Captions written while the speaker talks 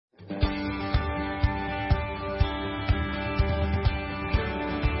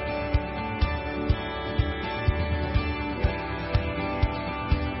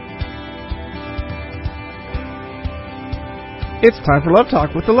It's time for Love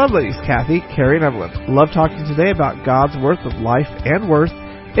Talk with the Love Ladies, Kathy, Carrie, and Evelyn. Love talking today about God's worth of life and worth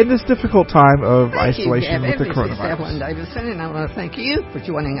in this difficult time of isolation with the coronavirus. This is Evelyn Davison, and I want to thank you for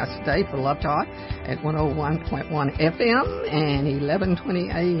joining us today for Love Talk at 101.1 FM and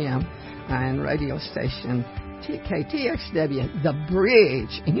 1120 AM and radio station KTXW, The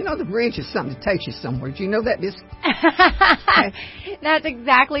Bridge. And you know the bridge is something that takes you somewhere. Do you know that, Miss? That's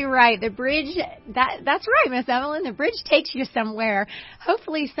exactly right. The bridge, that's right, Miss Evelyn. The bridge takes you somewhere,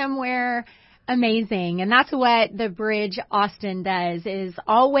 hopefully somewhere amazing. And that's what the Bridge Austin does, is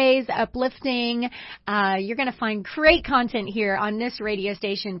always uplifting. You're going to find great content here on this radio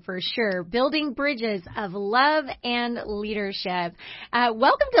station for sure. Building bridges of love and leadership.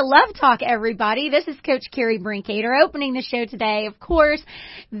 Welcome to Love Talk, everybody. This is Coach Carrie Brinkater opening the show today. Of course,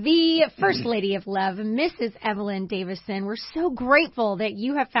 the First Lady of Love, Mrs. Evelyn Davison. We're so grateful that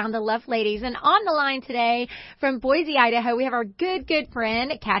you have found the Love Ladies. And on the line today from Boise, Idaho, we have our good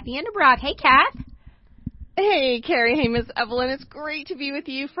friend, Kathy Endebrock. Hey, Kat. Hey, Carrie. Hey, Miss Evelyn. It's great to be with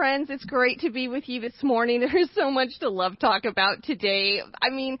you, friends. It's great to be with you this morning. There's so much to love talk about today.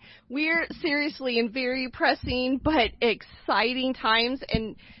 I mean, we're seriously in very pressing but exciting times.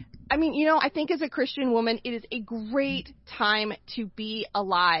 And, I mean, you know, I think as a Christian woman, it is a great time to be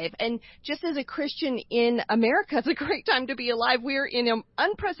alive. And just as a Christian in America, it's a great time to be alive. We're in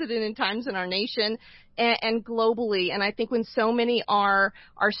unprecedented times in our nation and globally. And I think when so many are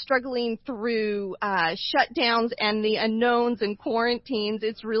struggling through shutdowns and the unknowns and quarantines,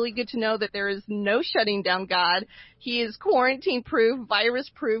 it's really good to know that there is no shutting down God. He is quarantine-proof,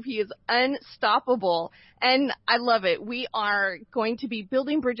 virus-proof. He is unstoppable. And I love it. We are going to be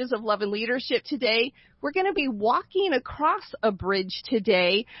building bridges of love and leadership today. We're going to be walking across a bridge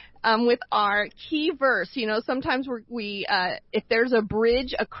today with our key verse. You know, sometimes we if there's a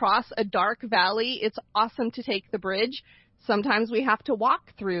bridge across a dark valley, it's awesome to take the bridge. Sometimes we have to walk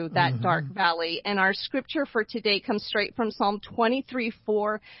through that dark valley. And our scripture for today comes straight from Psalm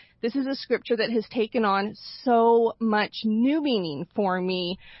 23:4. This is a scripture that has taken on so much new meaning for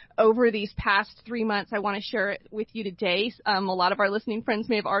me over these past 3 months. I want to share it with you today. A lot of our listening friends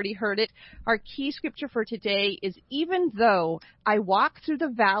may have already heard it. Our key scripture for today is, even though I walk through the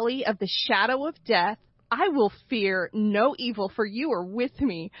valley of the shadow of death, I will fear no evil, for you are with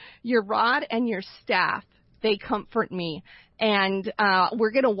me. Your rod and your staff, they comfort me. And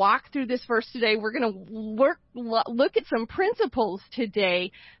we're going to walk through this verse today. We're going to look at some principles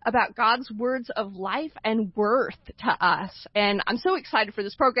today about God's words of life and worth to us. And I'm so excited for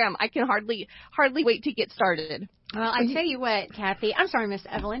this program. I can hardly wait to get started. Well, I tell you what, Kathy. I'm sorry, Miss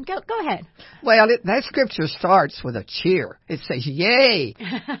Evelyn. Go ahead. Well, that scripture starts with a cheer. It says, yay.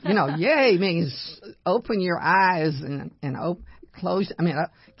 You know, yay means open your eyes and close. I mean,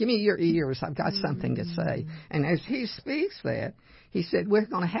 give me your ears. I've got something to say. And as he speaks that, he said, we're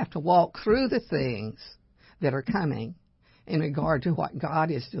going to have to walk through the things that are coming in regard to what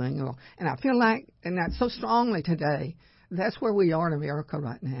God is doing. And I feel like, and that's so strongly today, that's where we are in America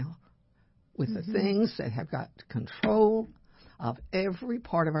right now, with the things that have got control of every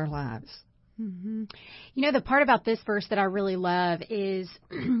part of our lives. Mm-hmm. You know, the part about this verse that I really love is,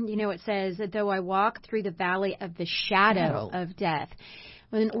 you know, it says, though I walk through the valley of the shadow of death.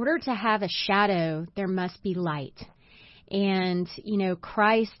 Well, in order to have a shadow, there must be light. And, you know,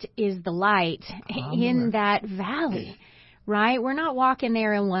 Christ is the light in that valley, right? We're not walking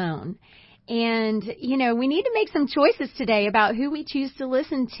there alone. And, you know, we need to make some choices today about who we choose to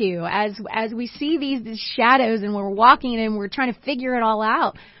listen to as we see these shadows and we're walking and we're trying to figure it all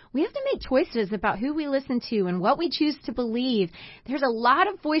out. We have to make choices about who we listen to and what we choose to believe. There's a lot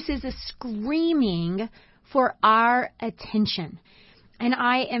of voices screaming for our attention. And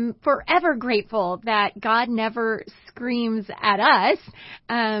I am forever grateful that God never screams at us.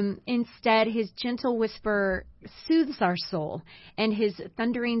 Instead, his gentle whisper soothes our soul, and his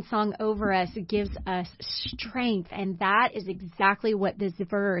thundering song over us gives us strength. And that is exactly what this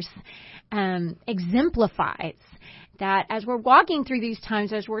verse exemplifies. That as we're walking through these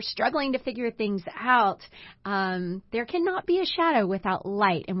times, as we're struggling to figure things out, there cannot be a shadow without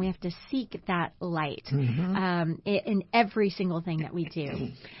light, and we have to seek that light in every single thing that we do.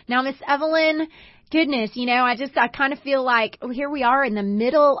 Now, Miss Evelyn, goodness, you know, I kind of feel like here we are in the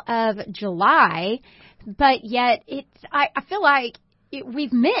middle of July, but yet I feel like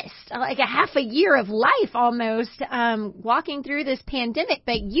we've missed like a half a year of life almost walking through this pandemic,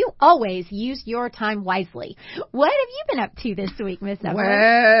 but you always use your time wisely. What have you been up to this week, Miss Evelyn?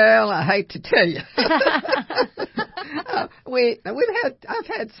 Well, I hate to tell you. I've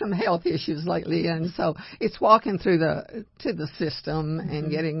had some health issues lately, and so it's walking through the system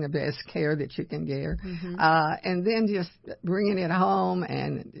and getting the best care that you can get, and then just bringing it home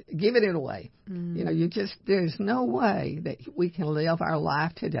and giving it away. You know, there's no way that we can live our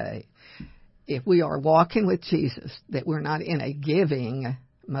life today if we are walking with Jesus that we're not in a giving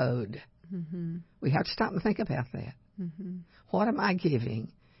mode. We have to stop and think about that. What am I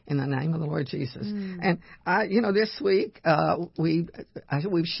giving in the name of the Lord Jesus? And this week we've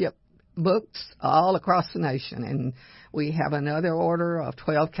shipped books all across the nation, and we have another order of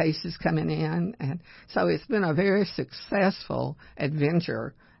 12 cases coming in, and so it's been a very successful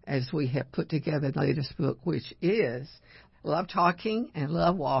adventure as we have put together the latest book, which is Love Talking and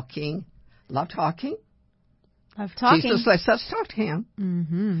Love Walking. Love Talking. Love talking. Jesus lets us talk to him.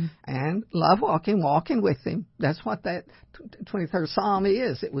 And love walking with him. That's what that 23rd Psalm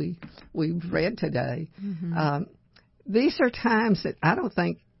is that we've read today. These are times that I don't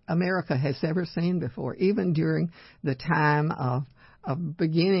think America has ever seen before, even during the time of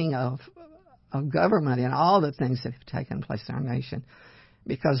beginning of government and all the things that have taken place in our nation,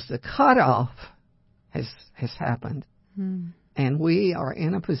 because the cutoff has happened. And we are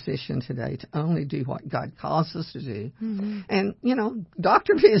in a position today to only do what God calls us to do. And,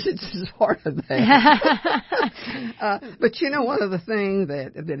 doctor visits is part of that. But, one of the things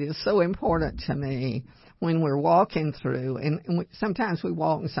that is so important to me when we're walking through, and sometimes we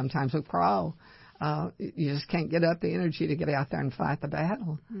walk and sometimes we crawl, you just can't get up the energy to get out there and fight the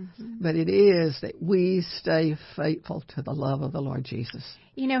battle. But it is that we stay faithful to the love of the Lord Jesus.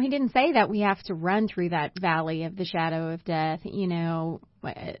 He didn't say that we have to run through that valley of the shadow of death.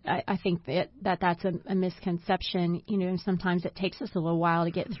 I think that's a misconception. Sometimes it takes us a little while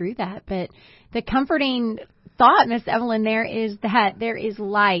to get through that. But the comforting thought, Miss Evelyn, there is that there is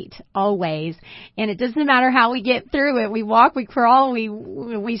light always. And it doesn't matter how we get through it. We walk, we crawl,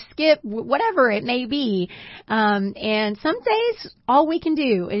 we skip, whatever it may be. And some days all we can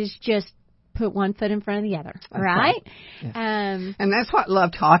do is just put one foot in front of the other, right? Yeah. And that's what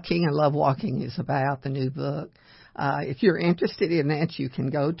Love Talking and Love Walking is about, the new book. If you're interested in that, you can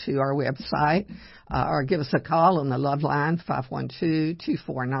go to our website or give us a call on the Love Line,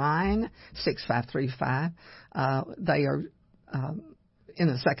 512-249-6535. They are in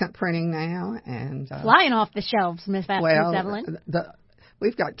the second printing now. And flying off the shelves, Miss Evelyn.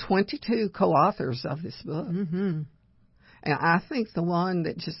 We've got 22 co-authors of this book. And I think the one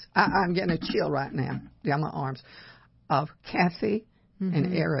that I'm getting a chill right now down my arms, of Kathy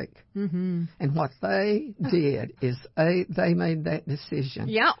and Eric. And what they did is they made that decision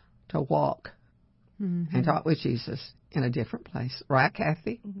to walk and talk with Jesus in a different place. Right,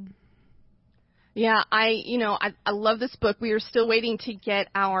 Kathy? Yeah, I love this book. We are still waiting to get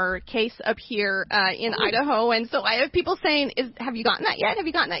our case up here in Idaho, and so I have people saying, "Have you gotten that yet? Have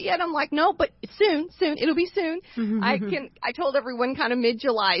you gotten that yet?" I'm like, "No, but soon. It'll be soon." I told everyone kind of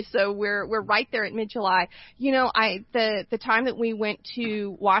mid-July, so we're right there at mid-July. The time that we went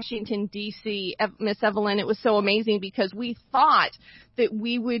to Washington D.C., Miss Evelyn, it was so amazing because we thought that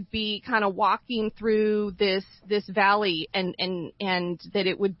we would be kind of walking through this valley and that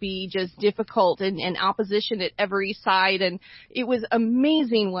it would be just difficult and opposition at every side. And it was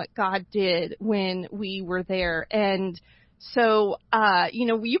amazing what God did when we were there. And so,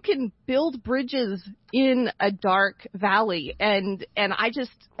 you can build bridges in a dark valley. And I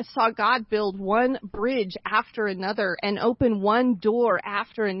just saw God build one bridge after another and open one door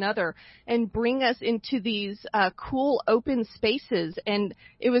after another and bring us into these cool open spaces. And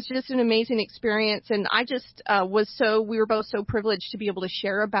it was just an amazing experience. And I just we were both so privileged to be able to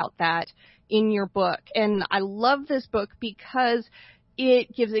share about that in your book. And I love this book because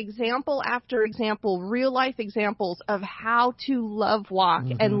it gives example after example, real life examples of how to love walk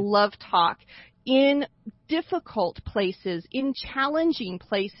and love talk in difficult places, in challenging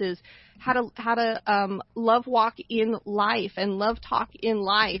places, how to love walk in life and love talk in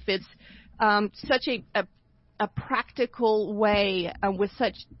life. It's such a practical way with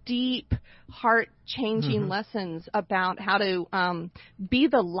such deep, heart-changing lessons about how to be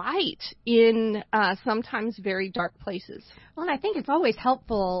the light in sometimes very dark places. Well, and I think it's always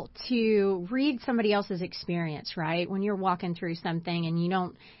helpful to read somebody else's experience, right? When you're walking through something and you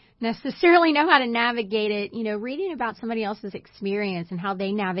don't necessarily know how to navigate it, reading about somebody else's experience and how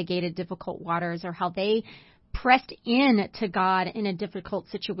they navigated difficult waters or how they pressed in to God in a difficult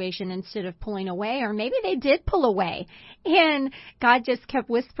situation instead of pulling away, or maybe they did pull away and God just kept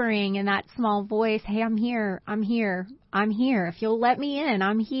whispering in that small voice, "Hey, I'm here. If you'll let me in,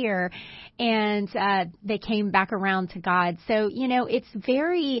 I'm here." And they came back around to God. So, it's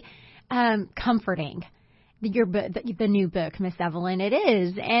very comforting. your book, the new book, Miss Evelyn. It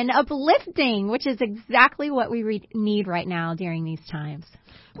is, and uplifting, which is exactly what we need right now during these times.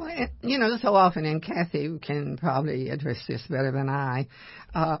 Well, so often, and Kathy can probably address this better than I,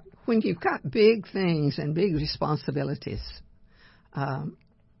 when you've got big things and big responsibilities,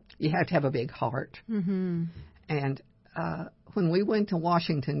 you have to have a big heart. Mm-hmm. And when we went to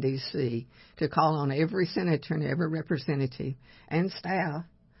Washington, D.C., to call on every senator and every representative and staff,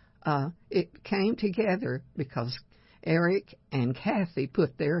 it came together because Eric and Kathy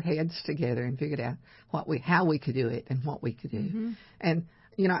put their heads together and figured out how we could do it and what we could do. Mm-hmm. And,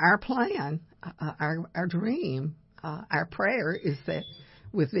 our plan, our dream, our prayer is that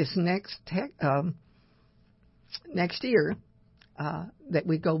with this next year, that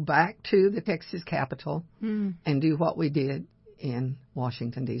we go back to the Texas Capitol and do what we did in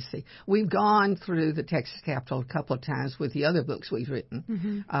Washington, D.C. We've gone through the Texas Capitol a couple of times with the other books we've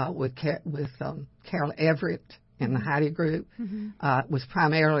written, with Carol Everett and the Heidi Group. Was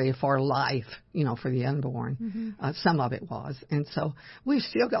primarily for life, for the unborn. Some of it was. And so we've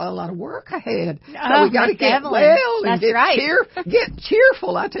still got a lot of work ahead. So we got to get well and get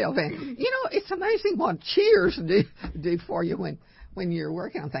cheerful, I tell them. It's amazing what cheers do for you when you're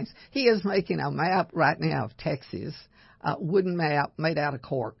working on things. He is making a map right now of Texas, wooden map made out of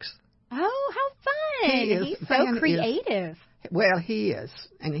corks. Oh, how fun. He's so creative. Well, he is,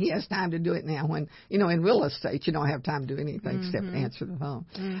 and he has time to do it now. When, in real estate, you don't have time to do anything except answer the phone.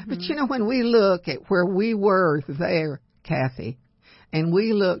 But, when we look at where we were there, Kathy, and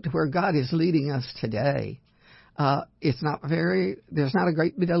we look to where God is leading us today, there's not a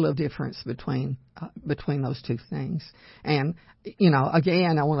great deal of difference between those two things. And,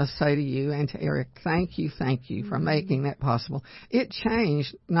 again, I want to say to you and to Eric, thank you for making that possible. It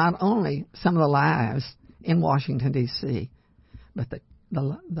changed not only some of the lives in Washington, D.C., but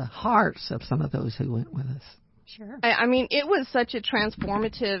the hearts of some of those who went with us. Sure. I mean, it was such a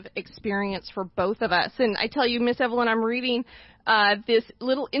transformative experience for both of us. And I tell you, Miss Evelyn, I'm reading this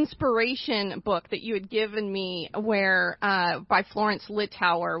little inspiration book that you had given me where by Florence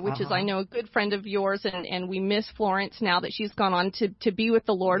Littauer, which is, I know, a good friend of yours, and we miss Florence now that she's gone on to be with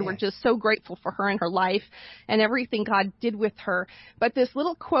the Lord. Yes. We're just so grateful for her and her life and everything God did with her. But this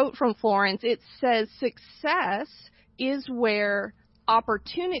little quote from Florence, it says, "Success is where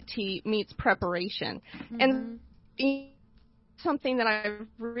opportunity meets preparation." And something that I've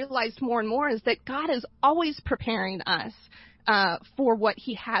realized more and more is that God is always preparing us for what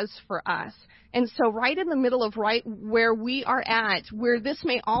he has for us. And so right in the middle of right where we are at, where this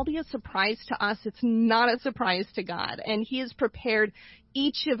may all be a surprise to us, it's not a surprise to God. And he has prepared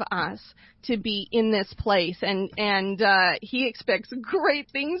each of us to be in this place. And he expects great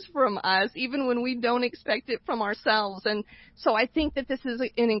things from us, even when we don't expect it from ourselves. And so I think that this is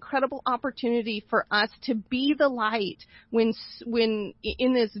an incredible opportunity for us to be the light when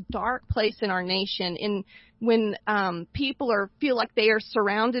in this dark place in our nation, when people feel like they are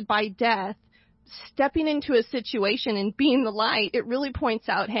surrounded by death. Stepping into a situation and being the light, it really points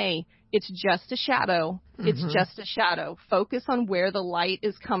out, hey, it's just a shadow. It's just a shadow. Focus on where the light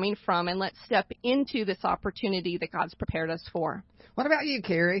is coming from, and let's step into this opportunity that God's prepared us for. What about you,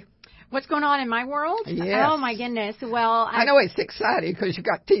 Carrie? What's going on in my world? Yes. Oh, my goodness. Well, I know it's exciting because you've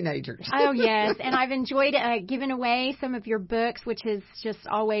got teenagers. Oh, yes. And I've enjoyed giving away some of your books, which is just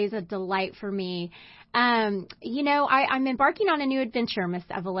always a delight for me. I'm embarking on a new adventure, Miss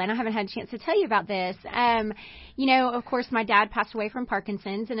Evelyn. I haven't had a chance to tell you about this. Of course, my dad passed away from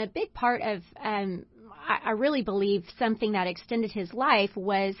Parkinson's, and a big part of I really believe something that extended his life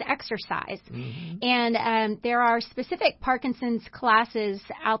was exercise. And there are specific Parkinson's classes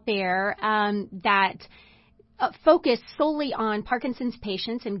out there that focus solely on Parkinson's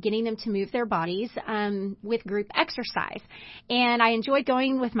patients and getting them to move their bodies with group exercise. And I enjoyed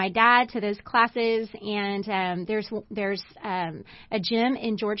going with my dad to those classes. And there's a gym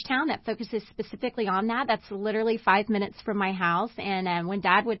in Georgetown that focuses specifically on that. That's literally 5 minutes from my house. And when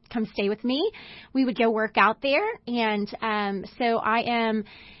Dad would come stay with me, we would go work out there. And so I am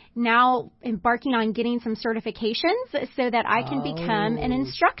now embarking on getting some certifications so that I can become an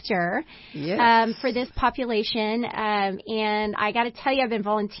instructor for this population. And I got to tell you, I've been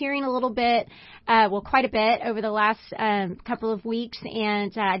volunteering a little bit, quite a bit over the last couple of weeks,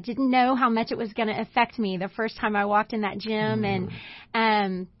 and I didn't know how much it was going to affect me the first time I walked in that gym.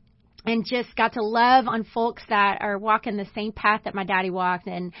 And just got to love on folks that are walking the same path that my daddy walked.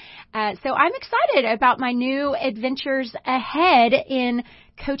 And so I'm excited about my new adventures ahead in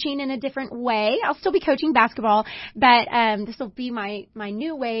coaching in a different way. I'll still be coaching basketball, but this will be my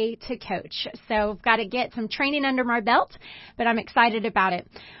new way to coach. So I've got to get some training under my belt, but I'm excited about it.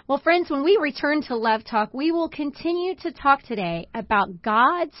 Well, friends, when we return to Love Talk, we will continue to talk today about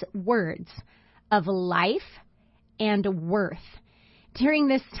God's words of life and worth. During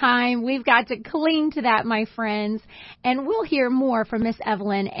this time, we've got to cling to that, my friends, and we'll hear more from Miss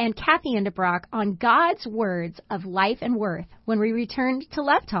Evelyn and Kathy Endebrock on God's words of life and worth when we return to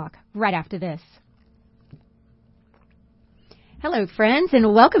Love Talk right after this. Hello, friends,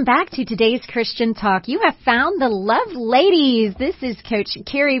 and welcome back to today's Christian Talk. You have found the Love Ladies. This is Coach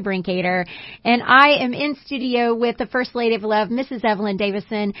Carrie Brinkater, and I am in studio with the First Lady of Love, Mrs. Evelyn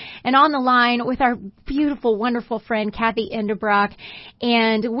Davison, and on the line with our beautiful, wonderful friend, Kathy Endebrock.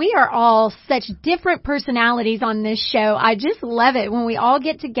 And we are all such different personalities on this show. I just love it when we all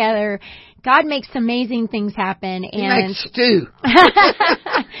get together. God makes amazing things happen. He makes stew.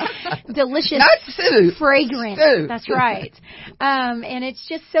 Delicious. Not stew. Fragrant. Stew. That's right. And it's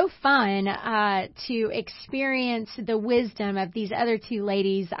just so fun to experience the wisdom of these other two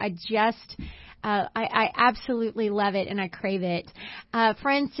ladies. I absolutely love it and I crave it.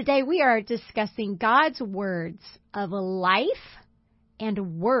 Friends, today we are discussing God's words of life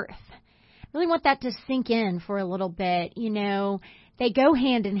and worth. I really want that to sink in for a little bit. You know, they go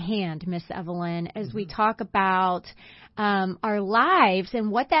hand in hand, Miss Evelyn, as we talk about our lives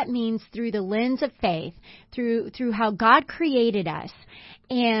and what that means through the lens of faith, through how God created us,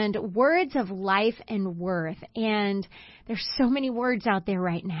 and words of life and worth. And there's so many words out there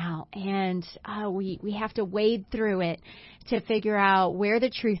right now, and we have to wade through it to figure out where the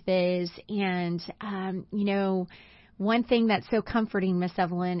truth is. And, you know, one thing that's so comforting, Miss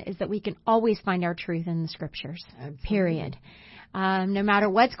Evelyn, is that we can always find our truth in the Scriptures, period. No matter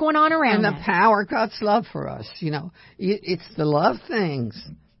what's going on around us. And the power of God's love for us, you know. It's the love things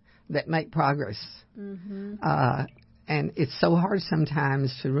that make progress. Mm-hmm. And it's so hard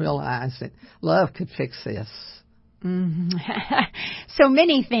sometimes to realize that love could fix this. Mm-hmm. So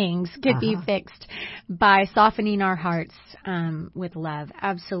many things could be fixed by softening our hearts with love.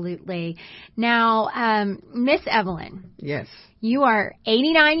 Absolutely. Now, Miss Evelyn. Yes. You are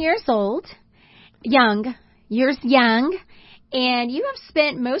 89 years old, young, and you have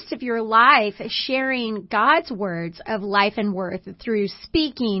spent most of your life sharing God's words of life and worth through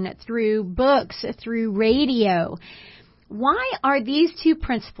speaking, through books, through radio. Why are these two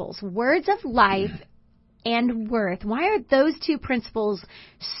principles, words of life and worth, why are those two principles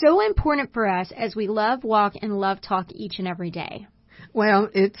so important for us as we love, walk, and love talk each and every day? Well,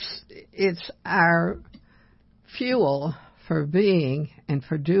 it's our fuel for being and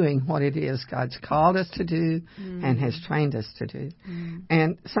for doing what it is God's called us to do and has trained us to do.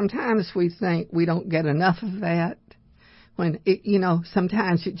 And sometimes we think we don't get enough of that. When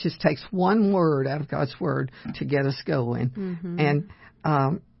sometimes it just takes one word out of God's word to get us going. Mm-hmm. And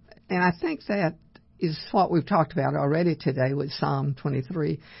I think that is what we've talked about already today with Psalm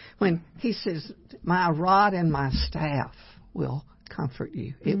 23, when he says, "My rod and my staff will comfort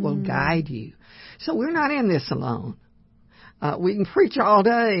you. It will guide you." So we're not in this alone. We can preach all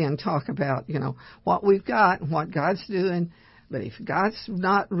day and talk about, what we've got and what God's doing, but if God's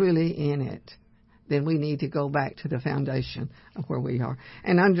not really in it, then we need to go back to the foundation of where we are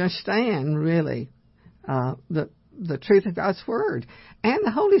and understand really the truth of God's Word and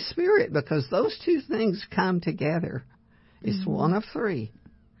the Holy Spirit, because those two things come together. It's one of three.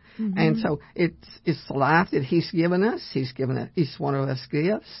 Mm-hmm. And so it's the life that He's given us. He's given each one of us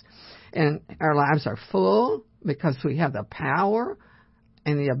gifts. And our lives are full because we have the power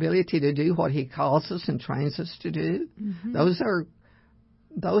and the ability to do what He calls us and trains us to do. Mm-hmm. Those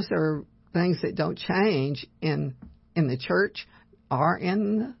are things that don't change in the church or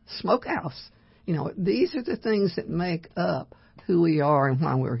in the smokehouse. These are the things that make up who we are and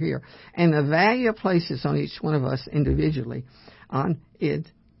why we're here. And the value it places on each one of us individually, on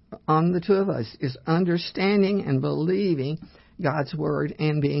the two of us, is understanding and believing God's Word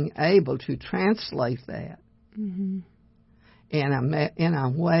and being able to translate that in a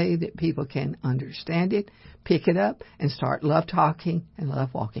way that people can understand it, pick it up, and start love talking and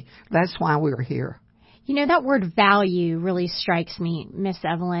love walking. That's why we're here. That word value really strikes me, Miss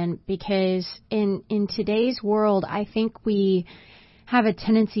Evelyn, because in today's world, I think we have a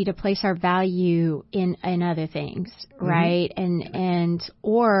tendency to place our value in other things, right?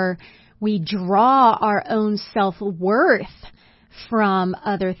 Or we draw our own self-worth from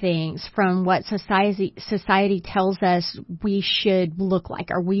other things, from what society tells us we should look like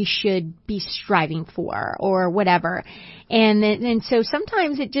or we should be striving for or whatever. And so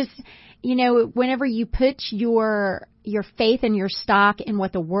sometimes it just, whenever you put your your faith and your stock in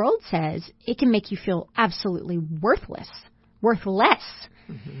what the world says, it can make you feel absolutely worthless.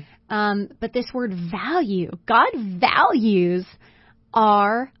 Mm-hmm. But this word value, God values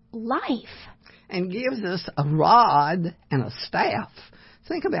our life. And gives us a rod and a staff.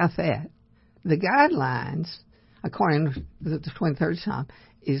 Think about that. The guidelines, according to the 23rd Psalm,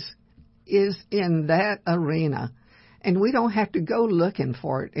 is in that arena. And we don't have to go looking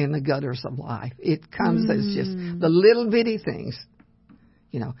for it in the gutters of life. It comes as just the little bitty things.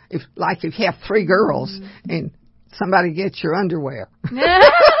 You know, if you have 3 girls and somebody gets your underwear.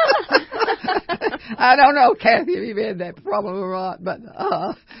 I don't know, Kathy, if you've had that problem or not, but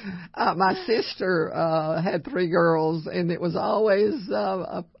my sister had 3 girls, and it was always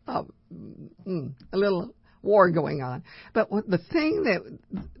a little war going on. But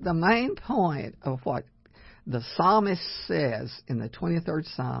the main point of what the psalmist says in the 23rd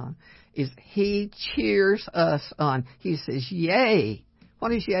Psalm is he cheers us on. He says, yay. What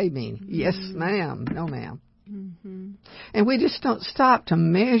does yay mean? Mm-hmm. Yes, ma'am. No, ma'am. Mm-hmm. And we just don't stop to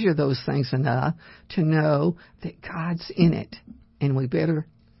measure those things enough to know that God's in it. And we better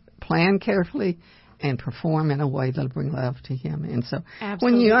plan carefully and perform in a way that'll bring love to Him. And so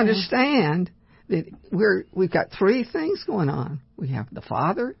when you understand that we've got 3 things going on. We have the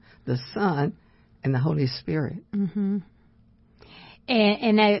Father, the Son, and the Holy Spirit. Mm-hmm.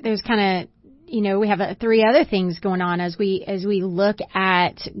 And there's kind of, we have 3 other things going on as we look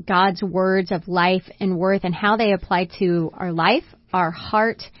at God's words of life and worth and how they apply to our life, our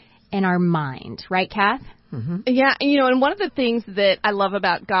heart, and our mind. Right, Kath? Mm-hmm. Yeah, and one of the things that I love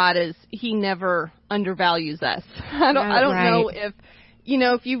about God is He never undervalues us. I don't know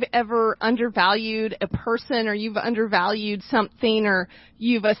if you've ever undervalued a person or you've undervalued something or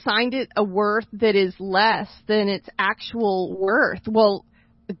you've assigned it a worth that is less than its actual worth. Well,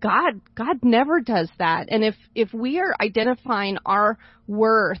 God never does that. And if we are identifying our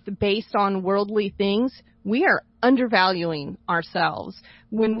worth based on worldly things, we are undervaluing ourselves.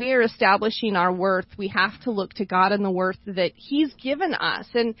 When we are establishing our worth, we have to look to God and the worth that He's given us.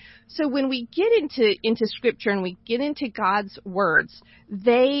 And so when we get into Scripture and we get into God's words,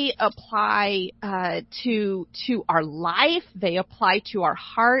 they apply to our life, they apply to our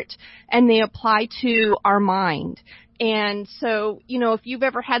heart, and they apply to our mind. And so, if you've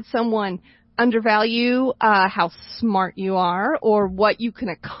ever had someone undervalue how smart you are or what you can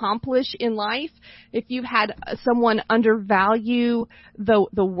accomplish in life, if you've had someone undervalue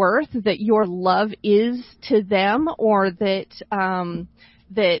the worth that your love is to them or that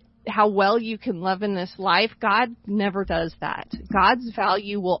how well you can love in this life, God never does that. God's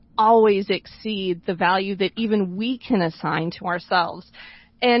value will always exceed the value that even we can assign to ourselves.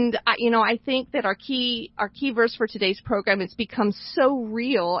 And, I think that our key verse for today's program has become so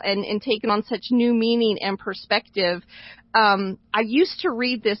real and taken on such new meaning and perspective. I used to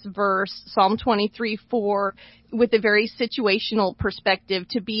read this verse, Psalm 23:4, with a very situational perspective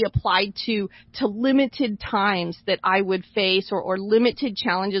to be applied to limited times that I would face or limited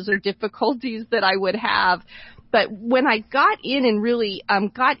challenges or difficulties that I would have. But when I got in and really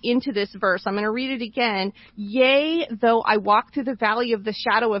got into this verse, I'm going to read it again. Yea, though I walk through the valley of the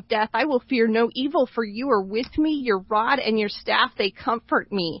shadow of death, I will fear no evil, for you are with me. Your rod and your staff, they comfort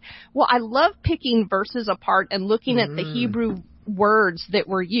me. Well, I love picking verses apart and looking at the Hebrew words that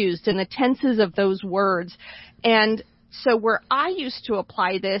were used and the tenses of those words. And so where I used to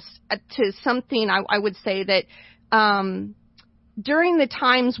apply this to something, I would say that during the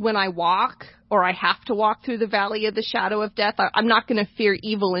times when I walk or I have to walk through the valley of the shadow of death, I'm not going to fear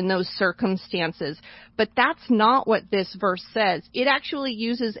evil in those circumstances. But that's not what this verse says. It actually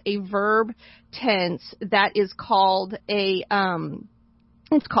uses a verb tense that is called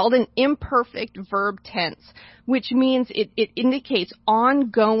it's called an imperfect verb tense, which means it indicates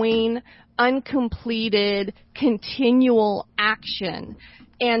ongoing, uncompleted, continual action.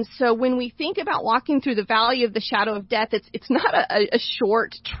 And so when we think about walking through the valley of the shadow of death, it's not a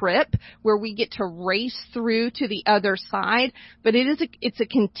short trip where we get to race through to the other side, but it's a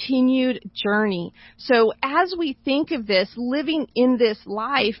continued journey. So as we think of this, living in this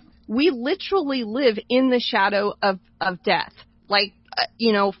life, we literally live in the shadow of death, like,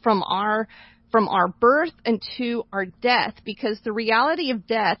 from our birth into our death, because the reality of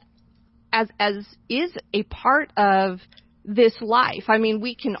death as is a part of this life. I mean,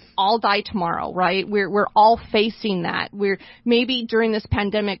 we can all die tomorrow, right? We're all facing that. Maybe during this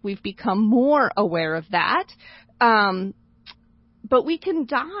pandemic, we've become more aware of that. But we can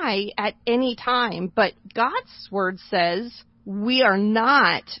die at any time. But God's word says we are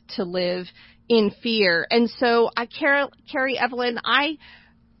not to live in fear. And so Carrie Evelyn,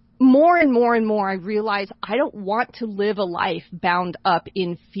 more and more and more, I realize I don't want to live a life bound up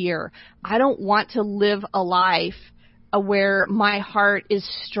in fear. I don't want to live a life where my heart is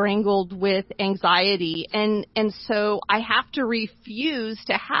strangled with anxiety. And so I have to refuse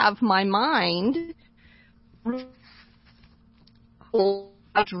to have my mind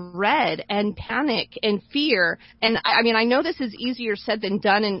dread and panic and fear. And I mean, I know this is easier said than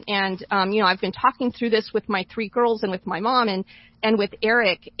done. And I've been talking through this with my 3 girls and with my mom and with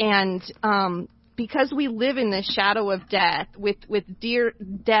Eric. And, because we live in the shadow of death, with dear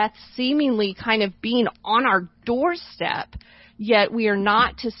death seemingly kind of being on our doorstep, yet we are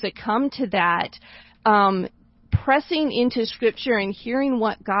not to succumb to that. Pressing into Scripture and hearing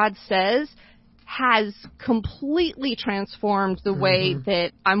what God says has completely transformed the way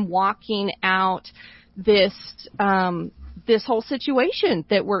that I'm walking out this whole situation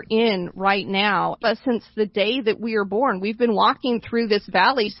that we're in right now. But since the day that we were born, we've been walking through this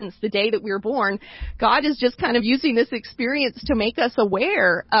valley since the day that we were born. God is just kind of using this experience to make us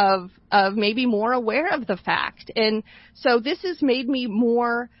aware of maybe more aware of the fact. And so this has made me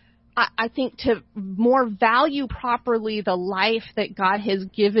more, I think, to more value properly the life that God has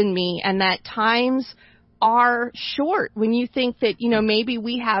given me, and that times are short. When you think that, maybe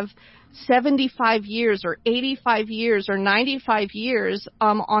we have 75 years or 85 years or 95 years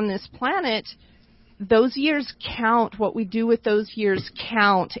on this planet, those years count. What we do with those years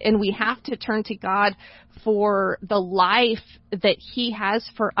count, and we have to turn to God for the life that He has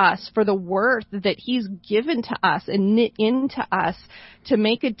for us, for the worth that He's given to us and knit into us to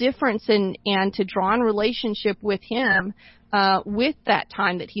make a difference and to draw in relationship with Him with that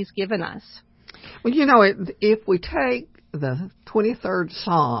time that He's given us. Well, if we take the 23rd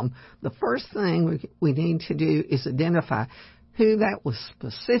Psalm, the first thing we need to do is identify who that was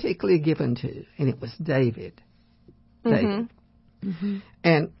specifically given to, and it was David. David. Mm-hmm.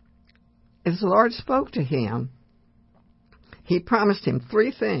 And as the Lord spoke to him, He promised him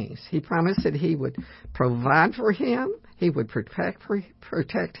 3 things. He promised that He would provide for him, He would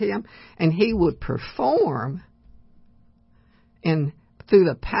protect him, and He would perform through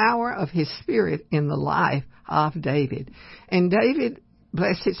the power of His Spirit in the life of David. And David,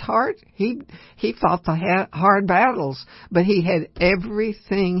 bless his heart, he fought the hard battles, but he had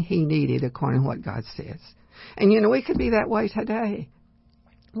everything he needed according to what God says. And we could be that way today.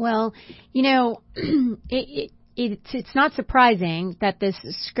 Well, it's not surprising that this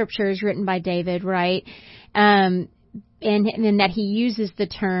scripture is written by David, right? And that he uses the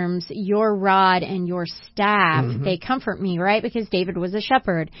terms, your rod and your staff, they comfort me, right? Because David was a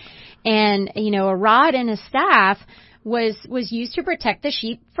shepherd. And, a rod and a staff was used to protect the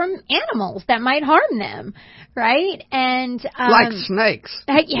sheep from animals that might harm them, right? And like snakes.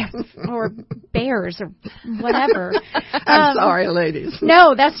 Yes, or bears or whatever. I'm sorry, ladies.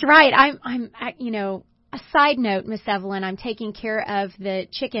 No, that's right. I'm a side note, Miss Evelyn, I'm taking care of the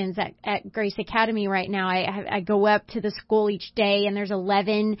chickens at Grace Academy right now. I go up to the school each day, and there's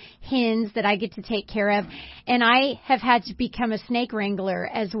 11 hens that I get to take care of. And I have had to become a snake wrangler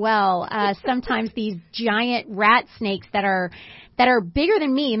as well. Sometimes these giant rat snakes that are bigger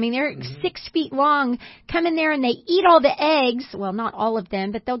than me. I mean, they're 6 feet long, come in there and they eat all the eggs. Well, not all of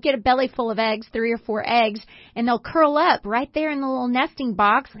them, but they'll get a belly full of eggs, 3 or 4 eggs, and they'll curl up right there in the little nesting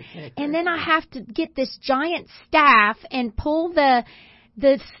box. And then I have to get this giant staff and pull the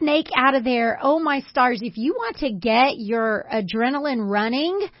snake out of there. Oh, my stars. If you want to get your adrenaline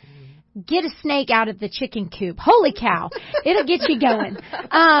running, get a snake out of the chicken coop. Holy cow. It'll get you going.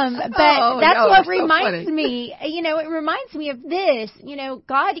 What reminds me, it reminds me of this,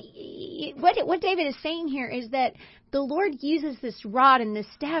 God, what David is saying here is that the Lord uses this rod and this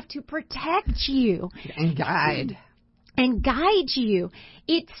staff to protect you. And guide. And guide you.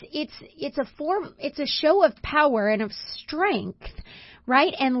 It's a show of power and of strength,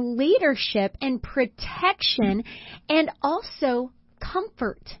 right? And leadership and protection and also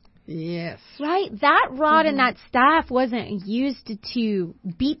comfort. Yes. Right? That rod and that staff wasn't used to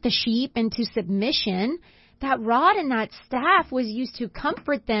beat the sheep into submission. That rod and that staff was used to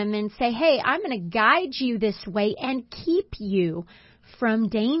comfort them and say, hey, I'm going to guide you this way and keep you from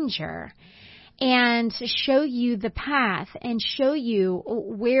danger and show you the path and show you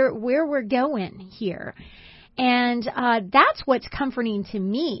where we're going here. And that's what's comforting to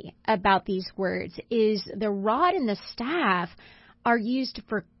me about these words is the rod and the staff are used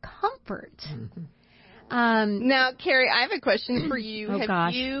for comfort. Now, Carrie, I have a question for you.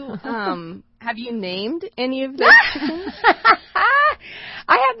 Have you named any of those chickens?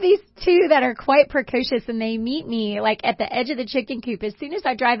 I have these 2 that are quite precocious, and they meet me like at the edge of the chicken coop. As soon as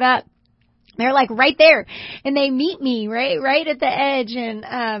I drive up, They're like right there, and they meet me right at the edge.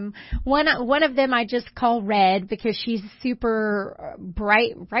 And one of them I just call Red because she's super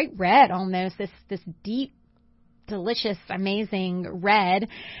bright red almost, this deep, delicious, amazing red,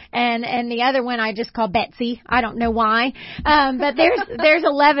 and the other one I just call Betsy. I don't know why, but there's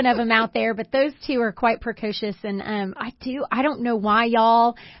 11 of them out there, but those two are quite precocious, and I don't know why,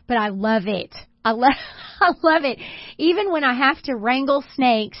 y'all, but I love it. I love it. Even when I have to wrangle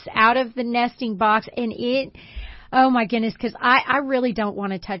snakes out of the nesting box, and oh my goodness, because I really don't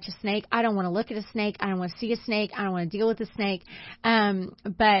want to touch a snake. I don't want to look at a snake. I don't want to see a snake. I don't want to deal with a snake.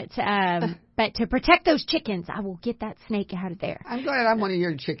 But to protect those chickens, I will get that snake out of there. I'm glad I'm one of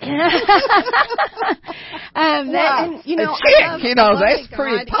your chickens. And, you know, a chick, that's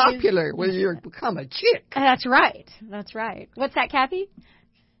pretty popular when you become a chick. That's right. What's that, Kathy?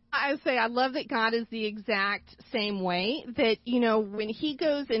 I would say I love that God is the exact same way, that, when he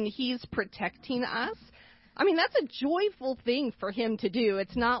goes and he's protecting us, I mean, that's a joyful thing for him to do.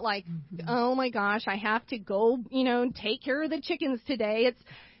 It's not like, oh my gosh, I have to go, take care of the chickens today.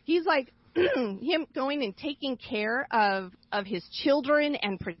 He's like him going and taking care of his children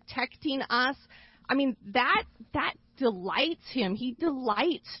and protecting us. I mean, that delights him. He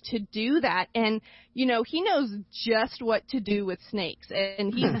delights to do that. And, he knows just what to do with snakes.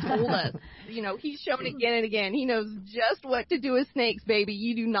 And he's told us, he's shown again and again. He knows just what to do with snakes, baby.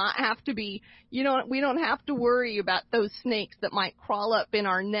 You do not have to be, we don't have to worry about those snakes that might crawl up in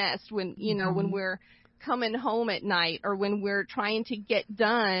our nest when, when we're coming home at night, or when we're trying to get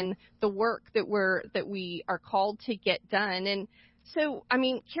done the work that we are called to get done. And so, I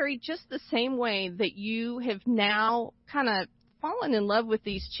mean, Carrie, just the same way that you have now kind of fallen in love with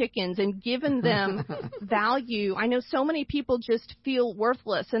these chickens and given them value, I know so many people just feel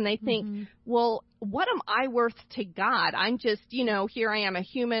worthless, and they think, well, what am I worth to God? I'm just, here I am, a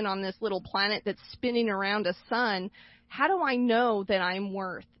human on this little planet that's spinning around a sun. How do I know that I'm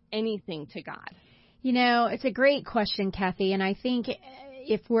worth anything to God? It's a great question, Kathy, and I think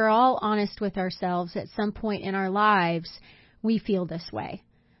if we're all honest with ourselves at some point in our lives, we feel this way.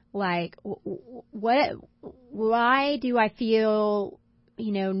 Like, why do I feel,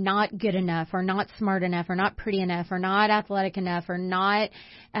 not good enough, or not smart enough, or not pretty enough, or not athletic enough, or not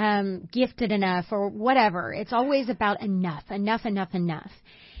gifted enough, or whatever? It's always about enough. And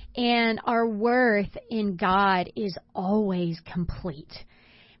our worth in God is always complete.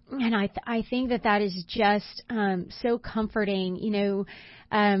 And I think that is just so comforting.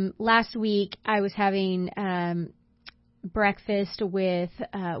 Last week I was having breakfast with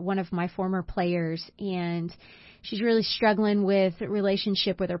one of my former players, and she's really struggling with a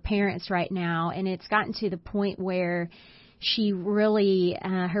relationship with her parents right now, and it's gotten to the point where she really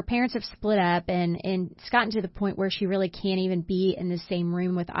her parents have split up, and it's gotten to the point where she really can't even be in the same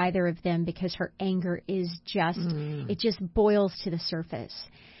room with either of them because her anger is just it just boils to the surface.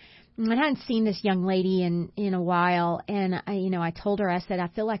 I hadn't seen this young lady in a while, and I told her, I said, I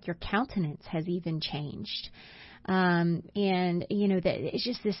feel like your countenance has even changed. And that it's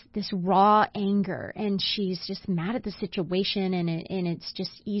just this raw anger, and she's just mad at the situation, and it's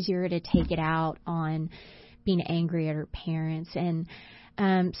just easier to take it out on being angry at her parents. And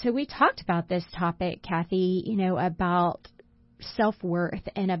so we talked about this topic, Kathy, about self-worth,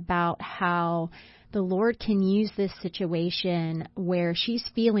 and about how the Lord can use this situation where she's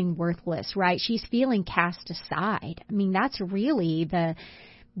feeling worthless, right? She's feeling cast aside. I mean, that's really the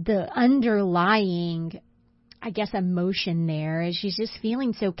underlying, I guess, emotion there, is she's just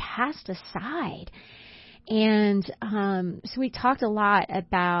feeling so cast aside. And so we talked a lot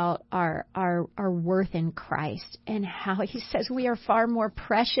about our worth in Christ, and how he says we are far more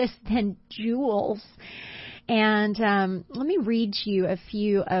precious than jewels. And let me read you a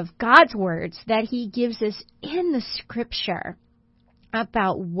few of God's words that he gives us in the scripture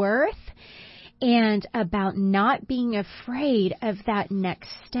about worth and about not being afraid of that next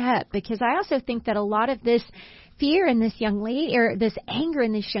step. Because I also think that a lot of this fear in this young lady, or this anger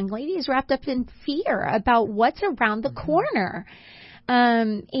in this young lady, is wrapped up in fear about what's around the corner.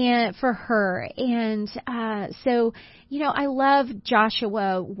 And for her. And so, I love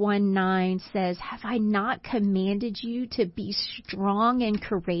Joshua 1:9 says, have I not commanded you to be strong and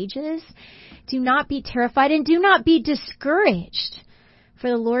courageous? Do not be terrified, and do not be discouraged, for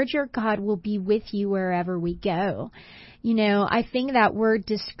the Lord your God will be with you wherever we go. I think that word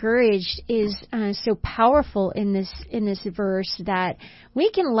discouraged is so powerful in this verse, that we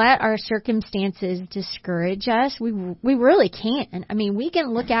can let our circumstances discourage us. We really can. I mean, we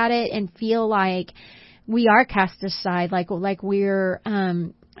can look at it and feel like we are cast aside, like we're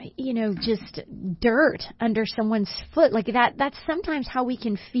just dirt under someone's foot. Like that's sometimes how we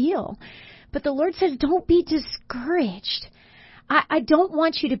can feel. But the Lord says, don't be discouraged. I don't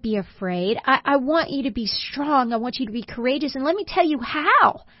want you to be afraid. I want you to be strong. I want you to be courageous. And let me tell you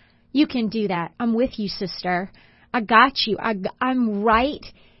how you can do that. I'm with you, sister. I got you. I'm right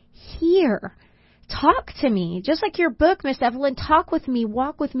here. Talk to me. Just like your book, Miss Evelyn, talk with me,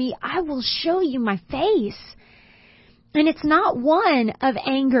 walk with me. I will show you my face. And it's not one of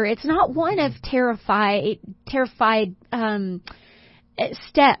anger. It's not one of terrified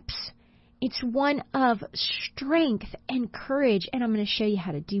steps. It's one of strength and courage, and I'm going to show you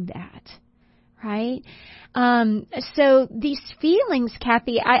how to do that, right? So these feelings,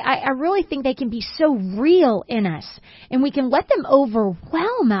 Kathy, I really think they can be so real in us, and we can let them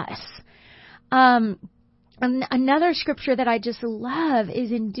overwhelm us. Another scripture that I just love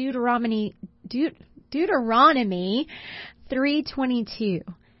is in Deuteronomy 3:22.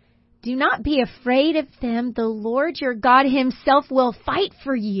 Do not be afraid of them. The Lord your God himself will fight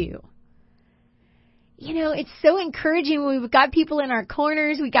for you. You know, it's so encouraging when we've got people in our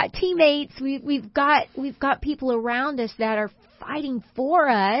corners, we've got teammates, we've got people around us that are fighting for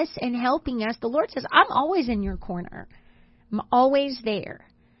us and helping us. The Lord says, I'm always in your corner. I'm always there,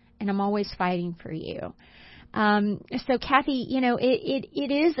 and I'm always fighting for you. So, Kathy, you know, it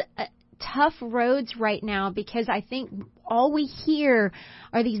is tough roads right now because I think all we hear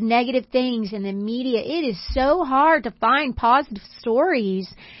are these negative things in the media. It is so hard to find positive stories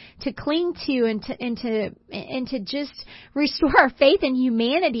to cling to and to just restore our faith in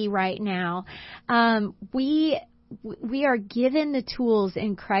humanity right now. We are given the tools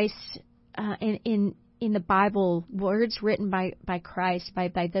in Christ, in the Bible, words written by Christ,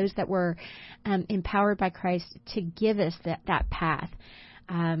 by those that were empowered by Christ to give us that path.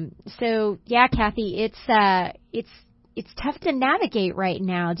 So yeah, Kathy, it's tough to navigate right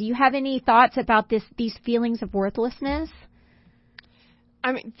now. Do you have any thoughts about these feelings of worthlessness?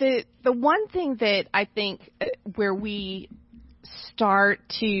 I mean, the one thing that I think where we start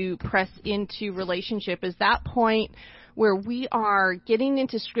to press into relationship is that point where we are getting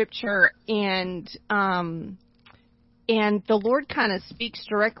into Scripture and the Lord kind of speaks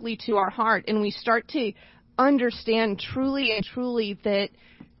directly to our heart, and we start to understand truly and truly that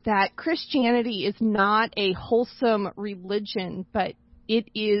Christianity is not a wholesome religion, but it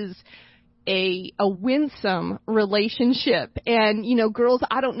is a winsome relationship. And, you know, girls,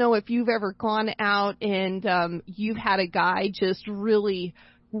 I don't know if you've ever gone out and you've had a guy just really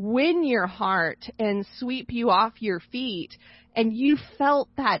win your heart and sweep you off your feet, and you felt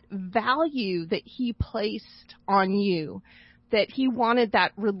that value that he placed on you, that he wanted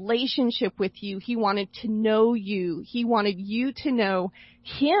that relationship with you. He wanted to know you. He wanted you to know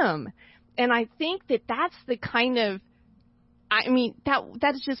him. And I think that that's the kind of, I mean,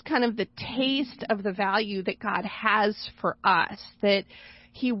 that's just kind of the taste of the value that God has for us, that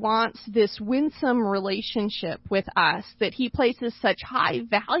he wants this winsome relationship with us, that he places such high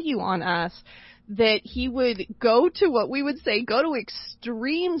value on us, that he would go to what we would say, go to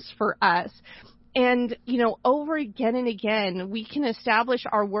extremes for us. And, you know, over again and again, we can establish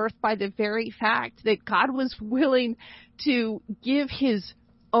our worth by the very fact that God was willing to give his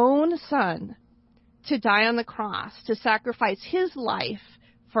own son to die on the cross, to sacrifice his life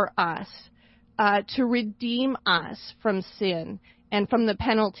for us, to redeem us from sin and from the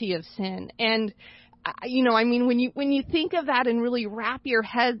penalty of sin. And, you know, I mean, when you think of that and really wrap your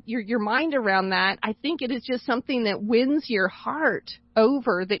mind around that, I think it is just something that wins your heart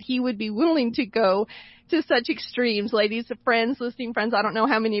over, that he would be willing to go to such extremes. Ladies, friends, listening friends, I don't know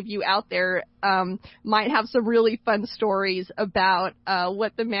how many of you out there might have some really fun stories about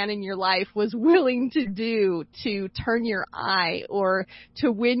what the man in your life was willing to do to turn your eye or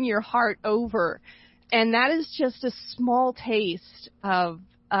to win your heart over. And that is just a small taste of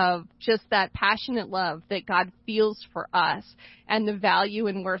just that passionate love that God feels for us and the value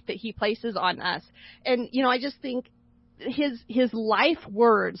and worth that he places on us. And, you know, I just think his life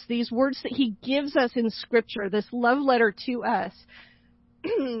words, these words that he gives us in Scripture, this love letter to us,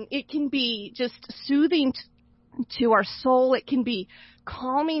 it can be just soothing to our soul. It can be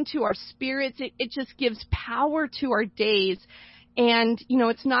calming to our spirits. It just gives power to our days. And, you know,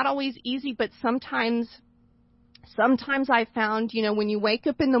 it's not always easy, but sometimes I found, you know, when you wake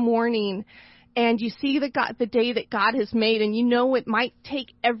up in the morning and you see the day that God has made, and you know it might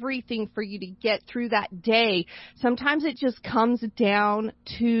take everything for you to get through that day, sometimes it just comes down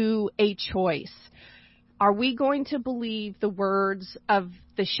to a choice. Are we going to believe the words of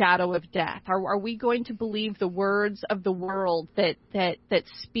the shadow of death? Are we going to believe the words of the world that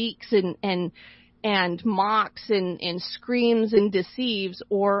speaks and mocks and screams and deceives,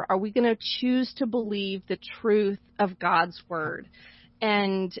 or are we going to choose to believe the truth of God's word?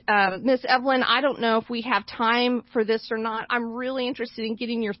 And Miss Evelyn, I don't know if we have time for this or not. I'm really interested in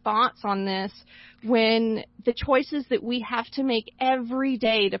getting your thoughts on this. When the choices that we have to make every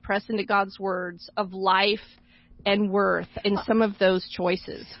day to press into God's words of life and worth, and some of those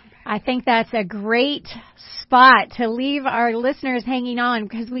choices. I think that's a great spot to leave our listeners hanging on,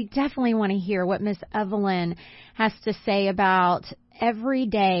 because we definitely want to hear what Miss Evelyn has to say about every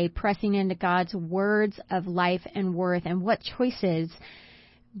day pressing into God's words of life and worth, and what choices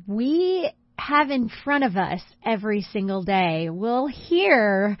we have in front of us every single day. We'll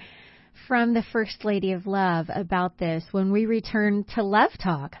hear from the First Lady of Love about this when we return to Love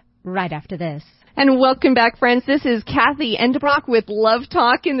Talk right after this. And welcome back, friends. This is Kathy Endebrock with Love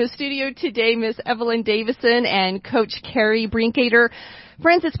Talk in the studio today, Miss Evelyn Davison and Coach Carrie Brinkater.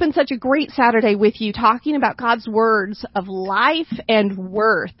 Friends, it's been such a great Saturday with you talking about God's words of life and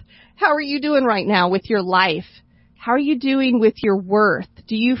worth. How are you doing right now with your life? How are you doing with your worth?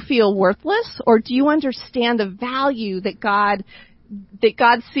 Do you feel worthless, or do you understand the value that God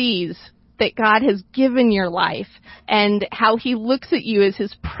sees, that God has given your life, and how He looks at you as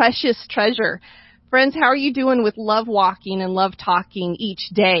His precious treasure? Friends, how are you doing with love walking and love talking each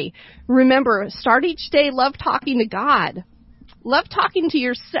day? Remember, start each day love talking to God. Love talking to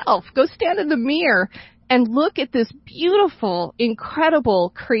yourself. Go stand in the mirror and look at this beautiful,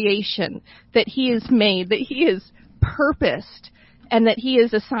 incredible creation that He has made, that He has purposed, and that He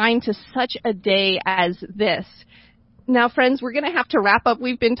has assigned to such a day as this. Now, friends, we're going to have to wrap up.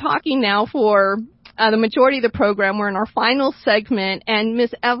 We've been talking now for the majority of the program. We're in our final segment. And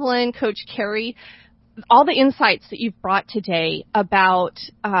Miss Evelyn, Coach Carrie, all the insights that you've brought today about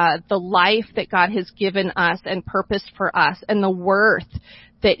the life that God has given us and purpose for us, and the worth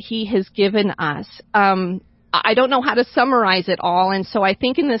that He has given us. I don't know how to summarize it all, and so I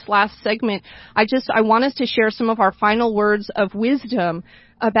think in this last segment, I want us to share some of our final words of wisdom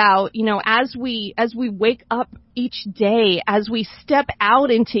about, as we wake up each day, as we step out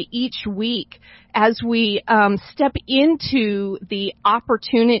into each week, as we step into the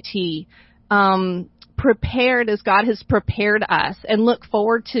opportunity, prepared as God has prepared us, and look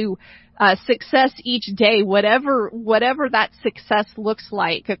forward to success each day, whatever that success looks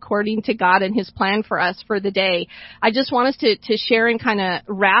like according to God and His plan for us for the day. I just want us to share and kind of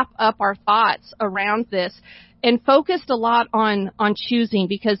wrap up our thoughts around this, and focused a lot on choosing,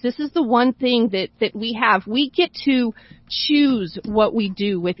 because this is the one thing that we have. We get to choose what we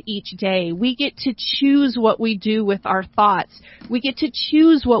do with each day. We get to choose what we do with our thoughts. We get to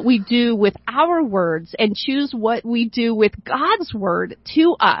choose what we do with our words, and choose what we do with God's word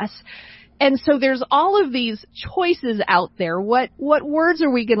to us. And so there's all of these choices out there. What words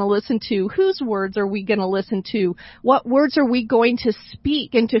are we going to listen to? Whose words are we going to listen to? What words are we going to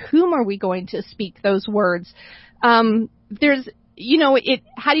speak? And to whom are we going to speak those words? How do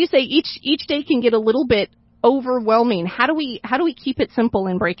you say each day can get a little bit overwhelming? How do we keep it simple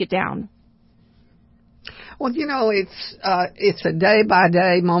and break it down? Well, it's a day by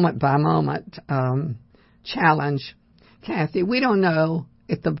day, moment by moment challenge, Kathy. We don't know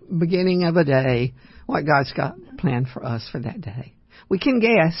at the beginning of a day what God's got planned for us for that day. We can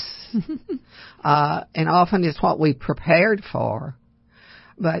guess, and often it's what we prepared for.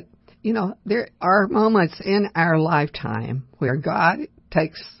 But, there are moments in our lifetime where God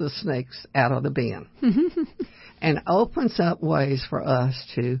takes the snakes out of the bin and opens up ways for us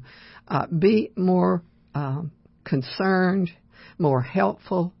to be more concerned, more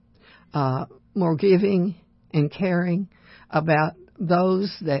helpful, more giving and caring about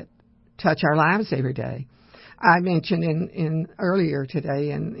those that touch our lives every day. I mentioned in earlier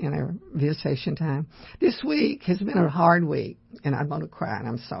today in our visitation time, this week has been a hard week, and I'm going to cry, and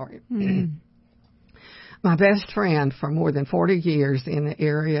I'm sorry. Mm. My best friend for more than 40 years in the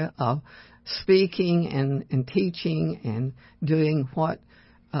area of speaking and teaching and doing what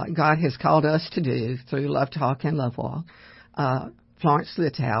God has called us to do through Love Talk and Love Walk, Florence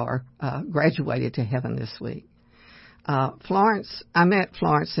Littauer, graduated to heaven this week. I met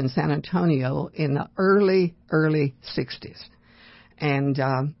Florence in San Antonio in the early 60s. And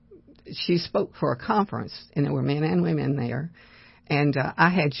she spoke for a conference, and there were men and women there. And I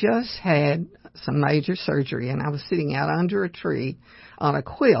had just had some major surgery, and I was sitting out under a tree on a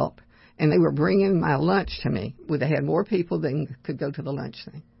quilt, and they were bringing my lunch to me. They had more people than could go to the lunch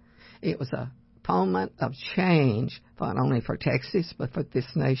thing. It was a moment of change, not only for Texas, but for this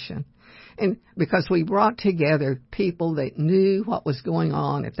nation. And because we brought together people that knew what was going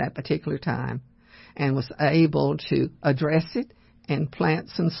on at that particular time and was able to address it and plant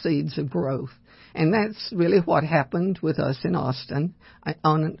some seeds of growth. And that's really what happened with us in Austin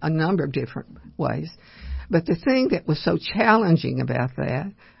on a number of different ways. But the thing that was so challenging about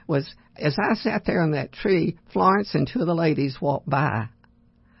that was, as I sat there on that tree, Florence and two of the ladies walked by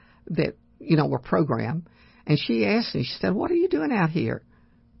that, were programmed. And she asked me, she said, "What are you doing out here?"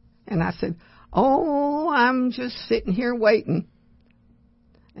 And I said, "Oh, I'm just sitting here waiting."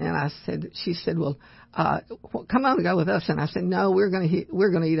 And she said, "Well, come on and go with us." And I said, "No, we're going to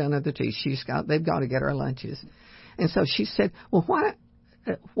eat under the tree. They've got to get our lunches." And so she said, "Well,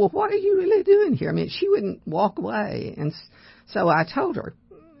 what are you really doing here?" I mean, she wouldn't walk away. And so I told her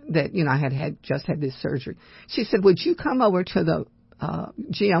that, I had just had this surgery. She said, "Would you come over to the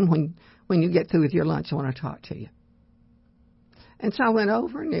gym when you get through with your lunch? I want to talk to you." And so I went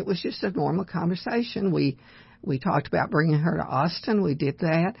over, and it was just a normal conversation. We talked about bringing her to Austin. We did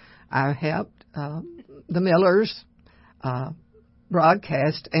that. I helped the Millers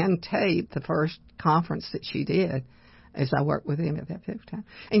broadcast and tape the first conference that she did as I worked with them at that period of time.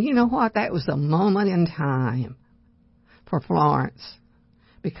 And you know what? That was a moment in time for Florence,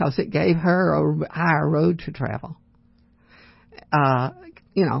 because it gave her a higher road to travel.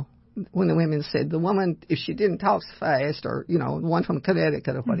 When the women said, the woman, if she didn't talk so fast, or, one from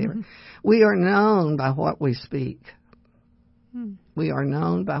Connecticut or whatever, we are known by what we speak. We are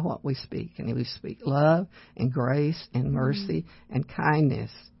known by what we speak. And we speak love and grace and mercy and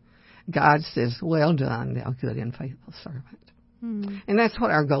kindness. God says, "Well done, thou good and faithful servant." And that's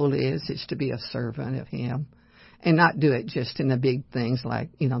what our goal is to be a servant of Him, and not do it just in the big things like,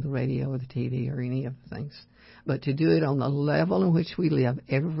 the radio or the TV or any of the things, but to do it on the level in which we live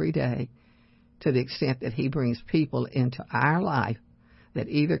every day, to the extent that He brings people into our life that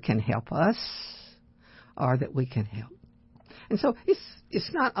either can help us or that we can help. And so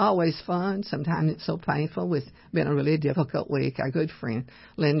it's not always fun. Sometimes it's so painful. It's been a really difficult week. Our good friend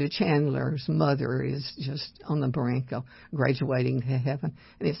Linda Chandler's mother is just on the brink of graduating to heaven,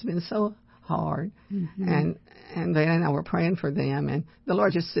 and it's been so hard. And then I were praying for them, and the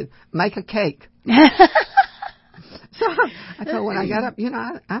Lord just said, "Make a cake." So I told, when I got up,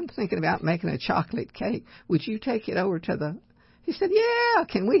 I'm thinking about making a chocolate cake. Would you take it over to He said, "Yeah,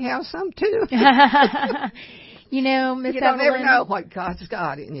 can we have some too?" Miss Evelyn, you don't ever know what God's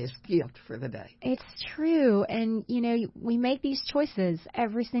got in His gift for the day. It's true. And, we make these choices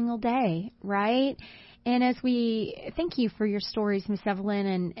every single day, right? And as we thank you for your stories, Miss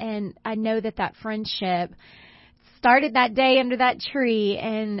Evelyn, and I know that friendship started that day under that tree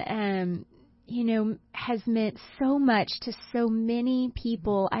and, has meant so much to so many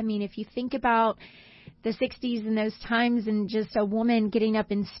people. I mean, if you think about the 60s and those times and just a woman getting up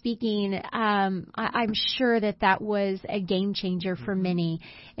and speaking, I'm sure that was a game changer for many,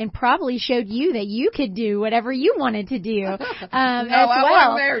 and probably showed you that you could do whatever you wanted to do No, as I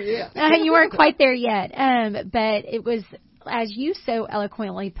well. wasn't there yet. You weren't quite there yet, but it was, as you so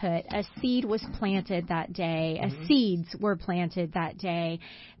eloquently put, a seed was planted that day. Seeds were planted that day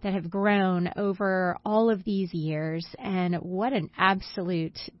that have grown over all of these years. And what an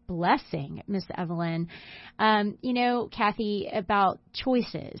absolute blessing, Miss Evelyn. Kathy, about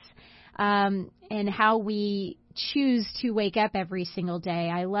choices and how we choose to wake up every single day.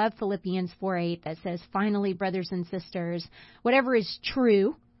 I love Philippians 4:8 that says, "Finally, brothers and sisters, whatever is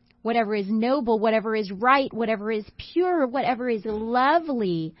true, whatever is noble, whatever is right, whatever is pure, whatever is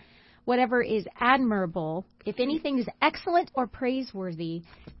lovely, whatever is admirable, if anything is excellent or praiseworthy,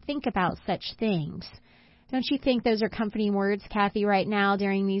 think about such things." Don't you think those are comforting words, Kathy, right now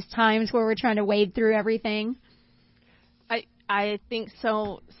during these times where we're trying to wade through everything? I think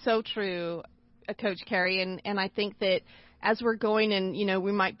so true, Coach Carrie, and I think that as we're going and,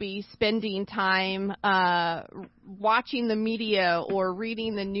 we might be spending time watching the media or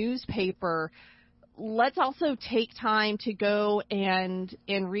reading the newspaper, let's also take time to go and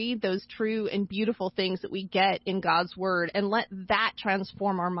read those true and beautiful things that we get in God's Word, and let that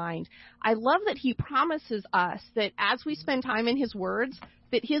transform our mind. I love that He promises us that as we spend time in His words,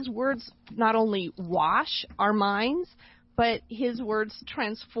 that His words not only wash our minds, but His words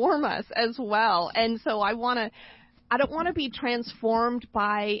transform us as well. And so I don't want to be transformed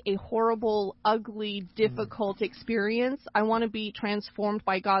by a horrible, ugly, difficult experience. I want to be transformed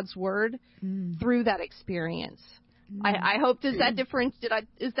by God's Word through that experience. I hope, does that difference,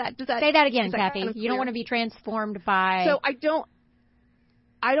 does that say that again, Kathy? Kind of you don't want to be transformed by... So I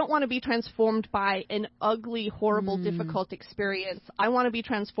don't want to be transformed by an ugly, horrible, difficult experience. I want to be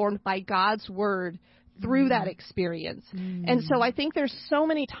transformed by God's Word through that experience. And so I think there's so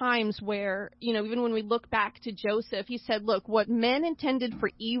many times where, even when we look back to Joseph, he said, look, what men intended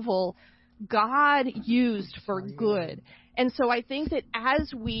for evil, God used for good. And so I think that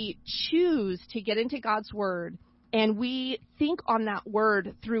as we choose to get into God's Word and we think on that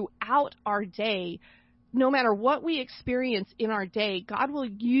Word throughout our day, no matter what we experience in our day, God will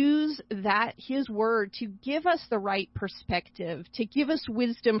use that, His Word, to give us the right perspective, to give us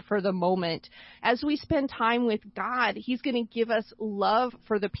wisdom for the moment. As we spend time with God, He's going to give us love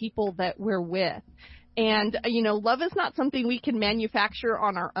for the people that we're with. And, love is not something we can manufacture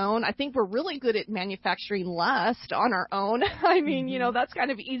on our own. I think we're really good at manufacturing lust on our own. I mean, that's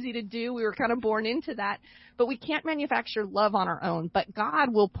kind of easy to do. We were kind of born into that. But we can't manufacture love on our own. But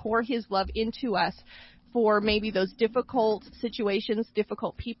God will pour His love into us for maybe those difficult situations,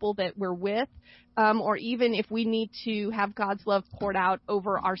 difficult people that we're with, or even if we need to have God's love poured out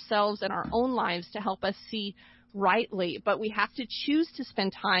over ourselves and our own lives to help us see rightly. But we have to choose to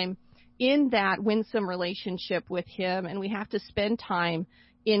spend time in that winsome relationship with Him, and we have to spend time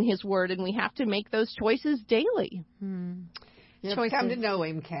in His Word, and we have to make those choices daily. You've come to know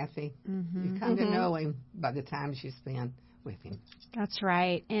Him, Kathy. You come to know Him by the times you spend with Him. That's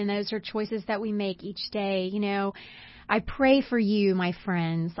right. And those are choices that we make each day. I pray for you, my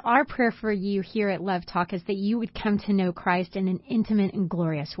friends. Our prayer for you here at Love Talk is that you would come to know Christ in an intimate and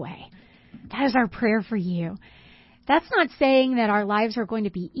glorious way. That is our prayer for you. That's not saying that our lives are going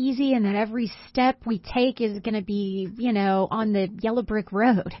to be easy and that every step we take is going to be, on the yellow brick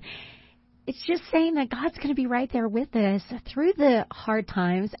road. It's just saying that God's going to be right there with us through the hard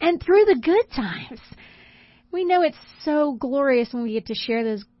times and through the good times. We know it's so glorious when we get to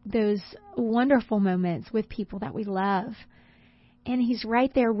share those wonderful moments with people that we love. And He's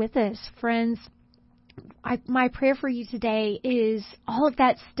right there with us, friends. My prayer for you today is all of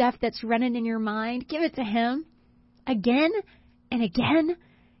that stuff that's running in your mind, give it to Him again and again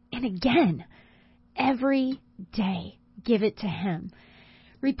and again. Every day, give it to Him.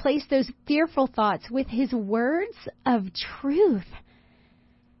 Replace those fearful thoughts with His words of truth.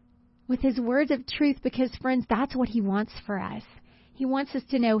 With His words of truth, because, friends, that's what He wants for us. He wants us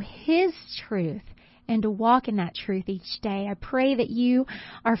to know His truth and to walk in that truth each day. I pray that you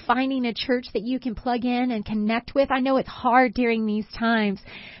are finding a church that you can plug in and connect with. I know it's hard during these times,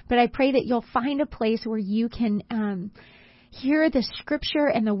 but I pray that you'll find a place where you can hear the Scripture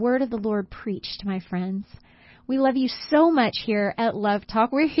and the Word of the Lord preached, my friends. We love you so much here at Love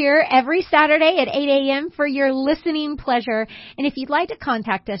Talk. We're here every Saturday at 8 a.m. for your listening pleasure. And if you'd like to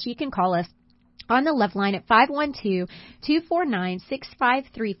contact us, you can call us on the Love Line at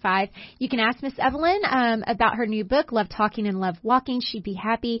 512-249-6535. You can ask Miss Evelyn about her new book, Love Talking and Love Walking. She'd be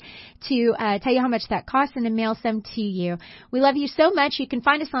happy to tell you how much that costs and to mail some to you. We love you so much. You can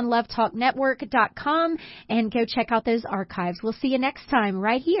find us on lovetalknetwork.com and go check out those archives. We'll see you next time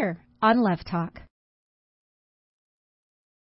right here on Love Talk.